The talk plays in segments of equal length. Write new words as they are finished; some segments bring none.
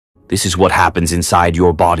This is what happens inside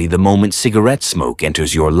your body the moment cigarette smoke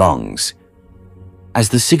enters your lungs. As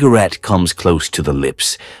the cigarette comes close to the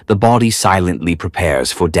lips, the body silently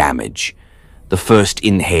prepares for damage. The first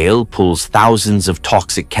inhale pulls thousands of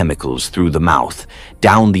toxic chemicals through the mouth,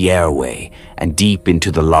 down the airway, and deep into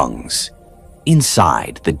the lungs.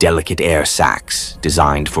 Inside, the delicate air sacs,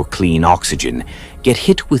 designed for clean oxygen, get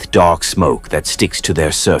hit with dark smoke that sticks to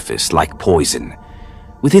their surface like poison.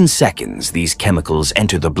 Within seconds, these chemicals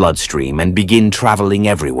enter the bloodstream and begin traveling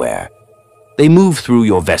everywhere. They move through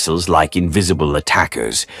your vessels like invisible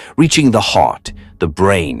attackers, reaching the heart, the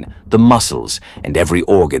brain, the muscles, and every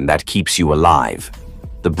organ that keeps you alive.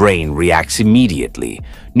 The brain reacts immediately.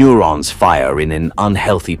 Neurons fire in an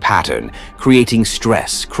unhealthy pattern, creating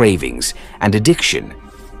stress, cravings, and addiction.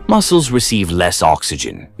 Muscles receive less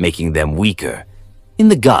oxygen, making them weaker. In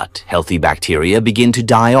the gut, healthy bacteria begin to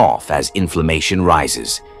die off as inflammation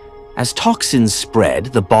rises. As toxins spread,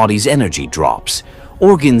 the body's energy drops.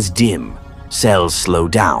 Organs dim. Cells slow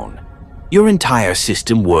down. Your entire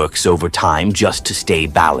system works over time just to stay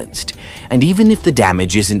balanced. And even if the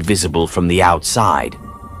damage isn't visible from the outside,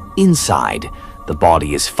 inside, the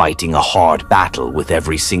body is fighting a hard battle with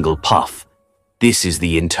every single puff. This is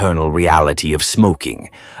the internal reality of smoking,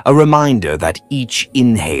 a reminder that each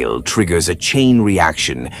inhale triggers a chain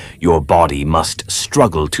reaction your body must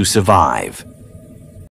struggle to survive.